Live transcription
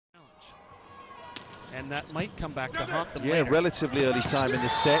and that might come back to haunt them later. later. Relatively early time in the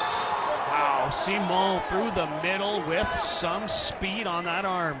set. Wow, Simón through the middle with some speed on that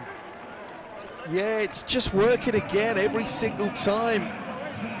arm. Yeah, it's just working again every single time.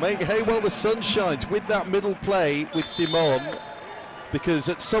 Make hay while the sun shines with that middle play with Simón, because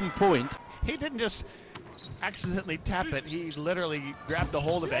at some point he didn't just accidentally tap it, he literally grabbed a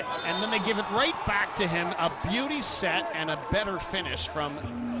hold of it, and then they give it right back to him. A beauty set and a better finish from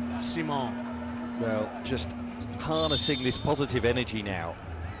Simón. Well, just harnessing this positive energy now.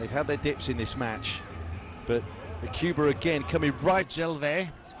 They've had their dips in this match, but the Cuba again coming right. Gelve,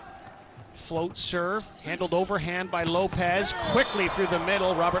 float serve, handled overhand by Lopez, quickly through the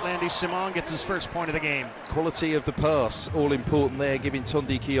middle. Robertlandy Simón gets his first point of the game. Quality of the pass, all important there, giving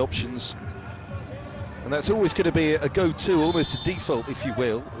Tondiki options. And that's always going to be a go-to, almost a default, if you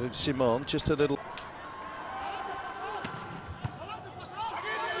will, of Simón. Just a little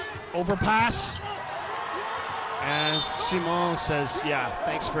overpass. And Simón says, yeah,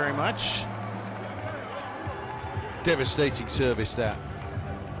 thanks very much. Devastating service, that.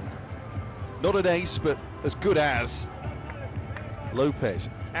 Not an ace, but as good as. Lopez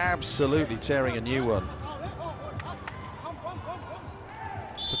absolutely tearing a new one.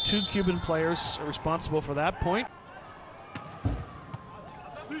 So 2 Cuban players are responsible for that point.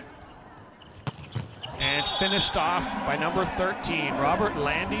 And finished off by number 13,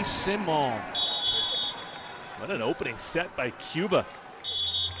 Robertlandy Simón. What an opening set by Cuba.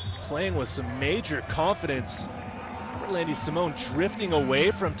 Playing with some major confidence. Robertlandy Simón drifting away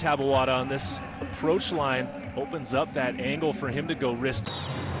from Taboada on this approach line. Opens up that angle for him to go wrist.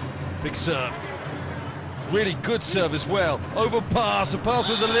 Big serve. Really good serve as well. Overpass. The pass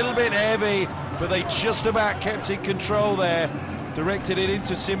was a little bit heavy, but they just about kept in control there. Directed it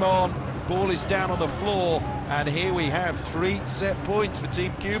into Simón. Ball is down on the floor, and here we have 3 set points for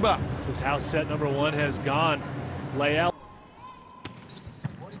Team Cuba. This is how set number 1 has gone. Layout.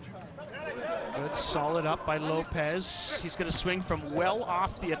 Good, solid up by Lopez. He's going to swing from well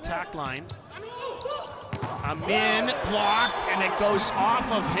off the attack line. Amin blocked, and it goes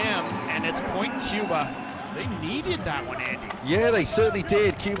off of him, and it's point Cuba. They needed that one, Andy. Yeah, they certainly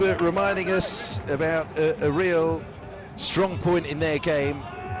did. Cuba reminding us about a real strong point in their game.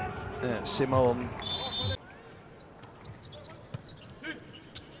 Simón.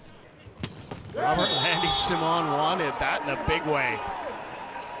 Robertlandy Simón wanted that in a big way.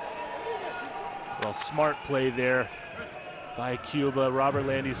 Well, smart play there by Cuba.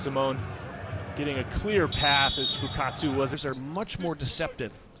 Robertlandy Simón getting a clear path as Fukatsu was. They're much more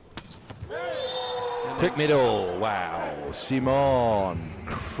deceptive. Quick middle. Wow. Simón.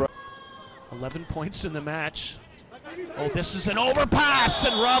 11 points in the match. Oh, this is an overpass,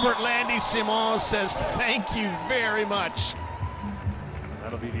 and Robertlandy Simón says thank you very much.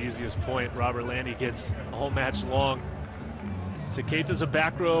 That'll be the easiest point Robertlandy gets all match long. Sequeita's a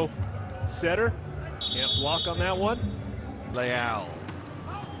back row setter. Can't block on that one. Leal.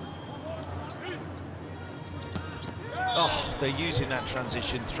 Oh, they're using that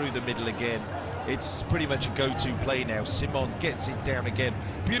transition through the middle again. It's pretty much a go-to play now. Simón gets it down again.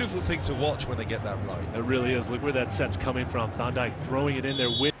 Beautiful thing to watch when they get that right. It really is. Look where that set's coming from. Thondike throwing it in there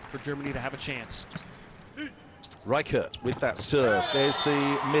with for Germany to have a chance. Rayyan with that serve. There's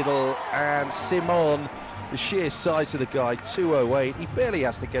the middle, and Simón, the sheer size of the guy, 208. He barely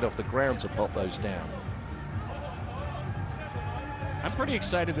has to get off the ground to pop those down. I'm pretty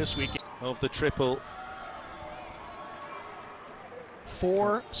excited this weekend. Of the triple.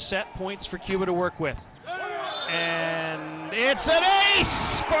 4 set points for Cuba to work with. And it's an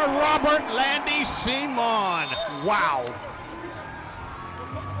ace for Robertlandy Simón. Wow.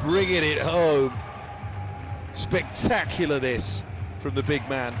 Bringing it home. Spectacular this from the big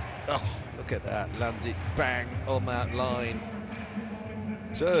man. Oh, look at that. Lands it bang on that line.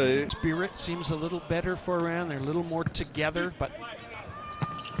 So spirit seems a little better for Iran. They're a little more together, but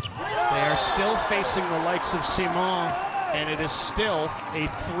they are still facing the likes of Simón, and it is still a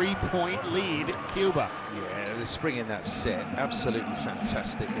 3-point lead, Cuba. Yeah, they're springing that set. Absolutely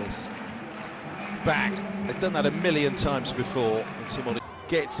fantastic, this. Bang. They've done that a million times before. And Simón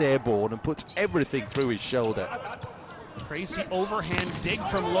gets airborne and puts everything through his shoulder. Crazy overhand dig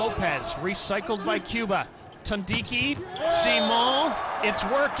from Lopez, recycled by Cuba. Tondiki, Simón, it's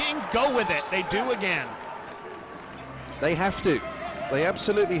working, go with it. They do again. They have to. They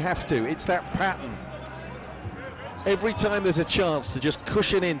absolutely have to. It's that pattern. Every time there's a chance to just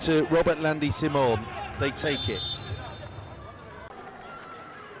cushion into Robertlandy Simón, they take it.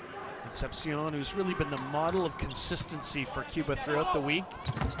 Concepcion, who's really been the model of consistency for Cuba throughout the week.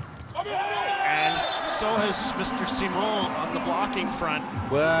 And so has Mr. Simón on the blocking front.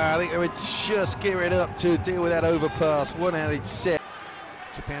 Well, I think they were just gearing up to deal with that overpass. One-handed set.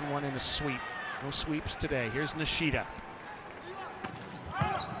 Japan won in a sweep. No sweeps today. Here's Nishida.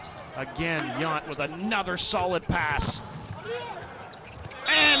 Again, Yant with another solid pass.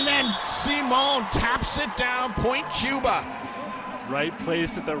 And then Simón taps it down, point Cuba. Right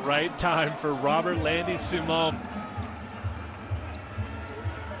place at the right time for Robertlandy Simón.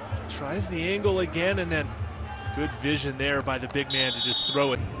 Tries the angle again, and then good vision there by the big man to just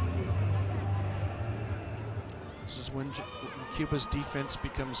throw it. This is when Cuba's defense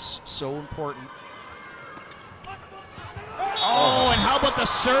becomes so important. Oh, and how about the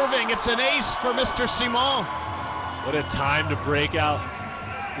serving? It's an ace for Mr. Simón. What a time to break out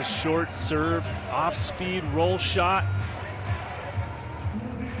the short serve, off-speed roll shot.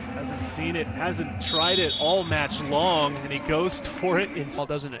 Hasn't seen it, hasn't tried it all match long, and he goes for it.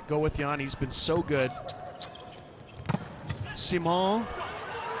 Doesn't it? Go with Jan, he's been so good. Simón.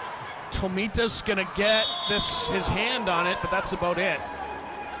 Tomita's gonna get his hand on it, but that's about it.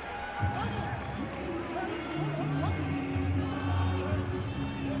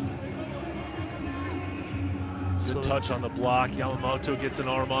 Good touch on the block. Yamamoto gets an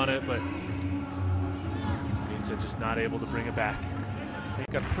arm on it, but Tomita just not able to bring it back. They've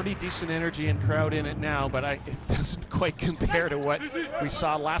got pretty decent energy and crowd in it now, but it doesn't quite compare to what we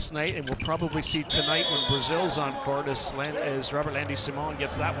saw last night, and we'll probably see tonight when Brazil's on court as Robertlandy Simón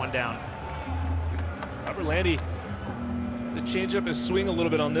gets that one down. Robertlandy to change up his swing a little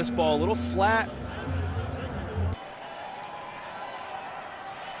bit on this ball, a little flat.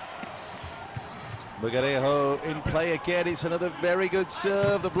 Mugarejo in play again. It's another very good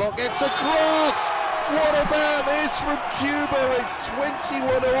serve. The block gets across. What about this from Cuba? It's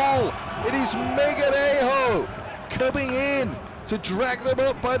 21-all. It is Mugarejo coming in to drag them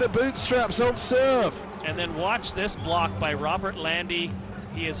up by the bootstraps on serve. And then watch this block by Robertlandy.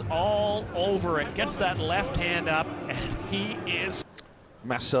 He is all over it. Gets that left hand up, and he is.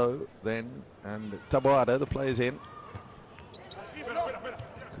 Masso then, and Taboada, the players in.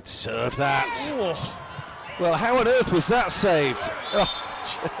 Good serve that. Oh. Well, how on earth was that saved? Oh,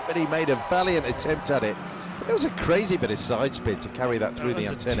 Germany made a valiant attempt at it. It was a crazy bit of side spin to carry that through the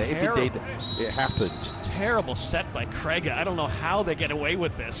antenna. If it did, it happened. Terrible set by Krega. I don't know how they get away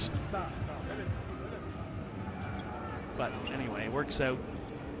with this. But anyway, it works out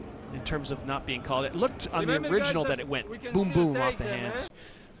in terms of not being called. It looked on the original that it went boom, boom off the hands.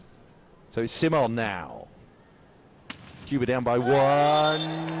 So it's Simón now. Cuba down by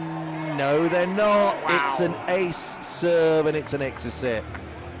one. No, they're not. Wow. It's an ace serve, and it's an extra set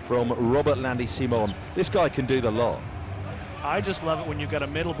from Robertlandy Simón. This guy can do the lot. I just love it when you've got a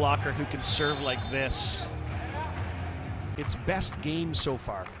middle blocker who can serve like this. It's best game so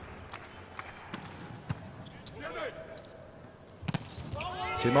far.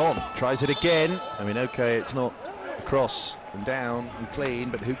 Simón tries it again. I mean, okay, it's not across and down and clean,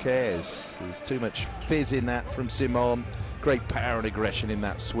 but who cares? There's too much fizz in that from Simón. Great power and aggression in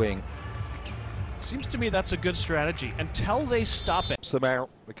that swing. Seems to me that's a good strategy until they stop it. Them out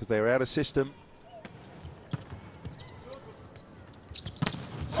because they're out of system.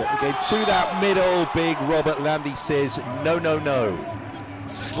 Set again to that middle. Big Robertlandy says no, no, no.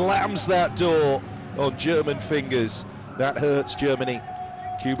 Slams that door on German fingers. That hurts Germany.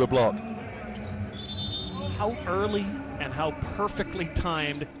 Cuba block. How early and how perfectly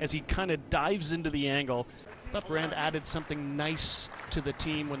timed as he kind of dives into the angle. I thought Brand added something nice to the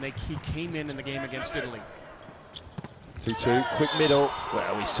team when he came in the game against Italy. 2-2, quick middle.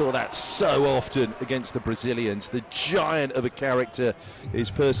 Well, we saw that so often against the Brazilians. The giant of a character,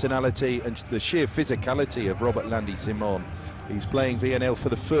 his personality and the sheer physicality of Robertlandy Simón. He's playing VNL for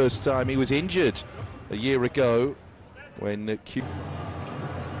the first time. He was injured a year ago when Cuba.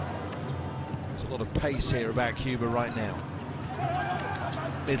 There's a lot of pace here about Cuba right now.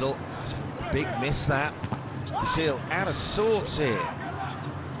 Middle, big miss that. Brazil out of sorts here.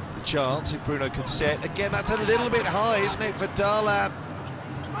 It's a chance if Bruno could set. Again, that's a little bit high, isn't it, for Darlan?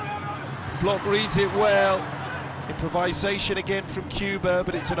 Block reads it well. Improvisation again from Cuba,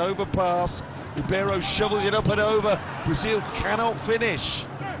 but it's an overpass. Ribeiro shovels it up and over. Brazil cannot finish.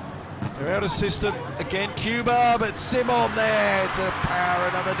 They're out of system. Again, Cuba, but Simón there to power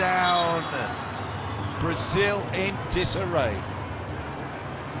another down. Brazil in disarray.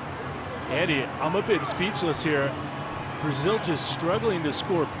 Andy, I'm a bit speechless here. Brazil just struggling to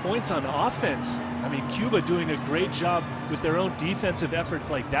score points on offense. I mean, Cuba doing a great job with their own defensive efforts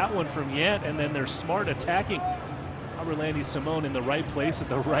like that one from Yant, and then their smart attacking. Robertlandy Simón in the right place at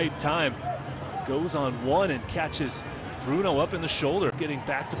the right time. Goes on one and catches Bruno up in the shoulder, getting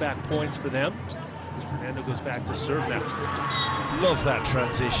back-to-back points for them. As Fernando goes back to serve now. Love that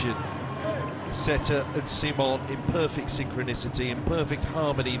transition. Sada and Simon in perfect synchronicity, in perfect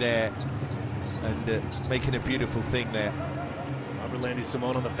harmony there, and making a beautiful thing there. Robertlandy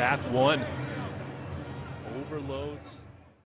Simón on the back one. Overloads.